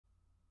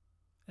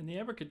in the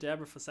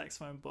Abracadabra for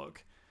Saxophone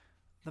book,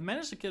 they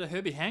managed to get a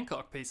Herbie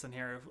Hancock piece in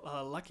here,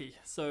 lucky.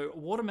 So,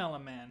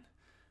 Watermelon Man.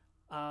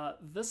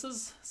 This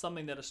is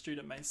something that a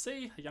student may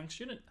see, a young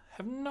student,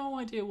 have no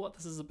idea what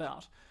this is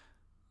about.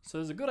 So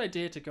there's a good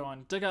idea to go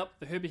and dig up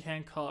the Herbie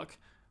Hancock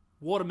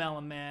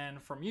Watermelon Man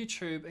from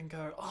YouTube and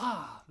go,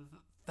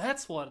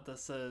 that's what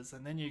this is.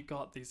 And then you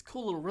got these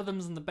cool little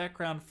rhythms in the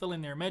background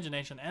filling their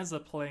imagination as they're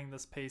playing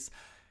this piece.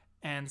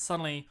 And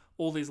suddenly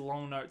all these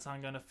long notes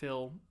aren't going to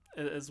feel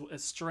as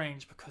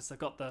strange because they've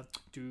got the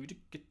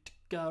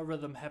do-do-ga-ga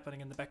rhythm happening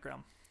in the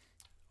background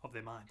of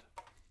their mind.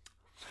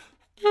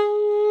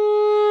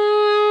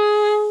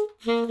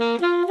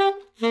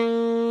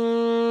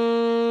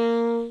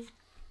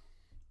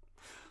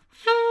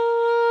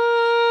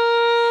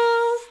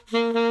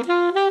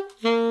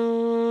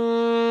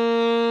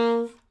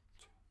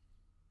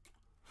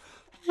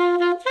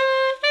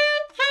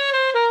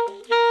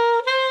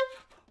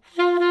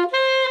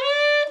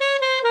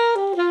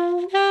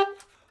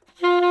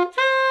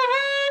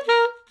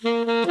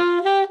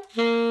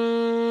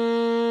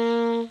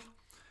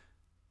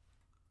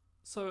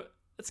 So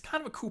it's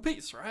kind of a cool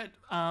piece, right?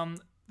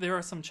 There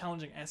are some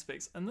challenging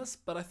aspects in this,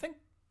 but I think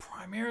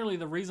primarily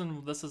the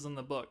reason this is in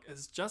the book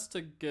is just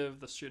to give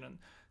the student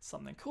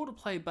something cool to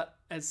play, but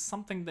as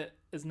something that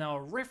is now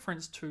a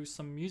reference to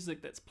some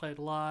music that's played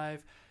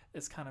live.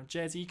 It's kind of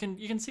jazzy.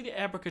 You can see the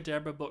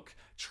Abracadabra book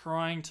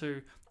trying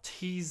to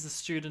tease the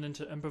student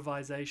into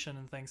improvisation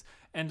and things,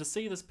 and to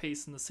see this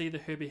piece and to see the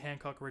Herbie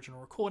Hancock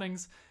original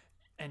recordings,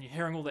 and you're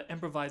hearing all the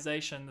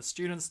improvisation, the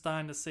student's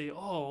starting to see,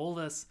 all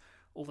this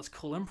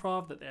cool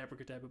improv that the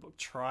Abracadabra book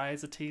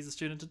tries to tease the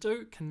student to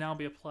do can now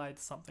be applied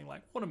to something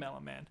like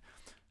Watermelon Man.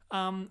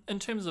 In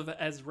terms of it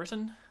as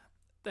written,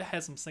 there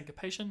has some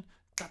syncopation.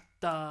 Da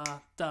da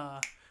da.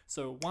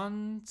 So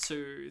 1,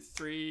 2,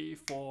 3,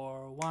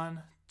 4,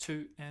 1,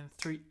 2, and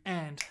 3,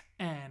 and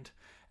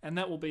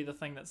that will be the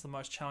thing that's the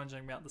most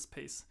challenging about this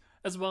piece,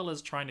 as well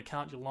as trying to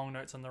count your long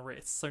notes and the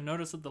rest. So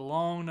notice that the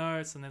long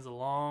notes and there's a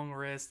long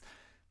rest.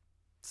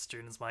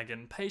 Students might get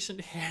impatient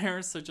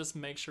here, so just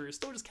make sure you're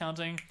still just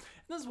counting. And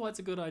this is why it's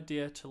a good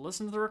idea to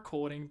listen to the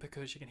recording,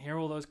 because you can hear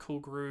all those cool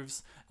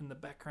grooves in the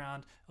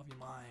background of your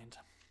mind.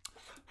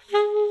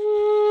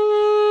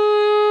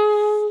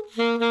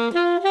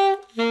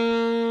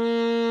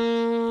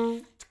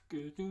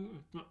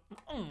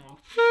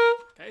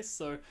 Okay,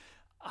 so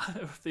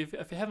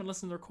if you haven't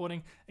listened to the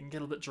recording, it can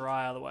get a bit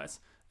dry otherwise.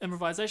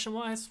 Improvisation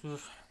wise,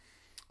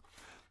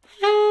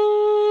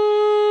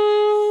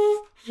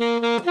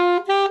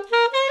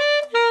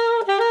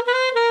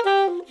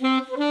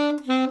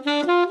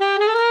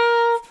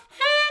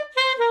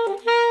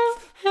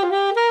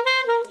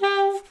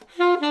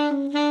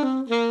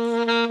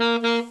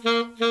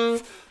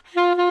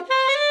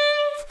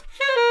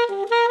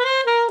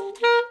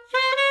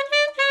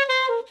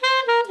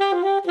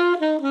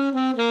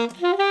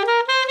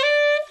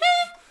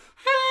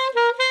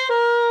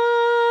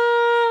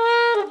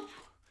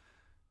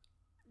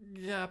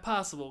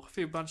 passable. A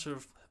few bunch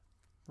of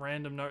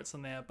random notes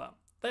in there, but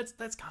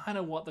that's kind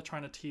of what they're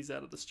trying to tease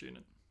out of the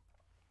student.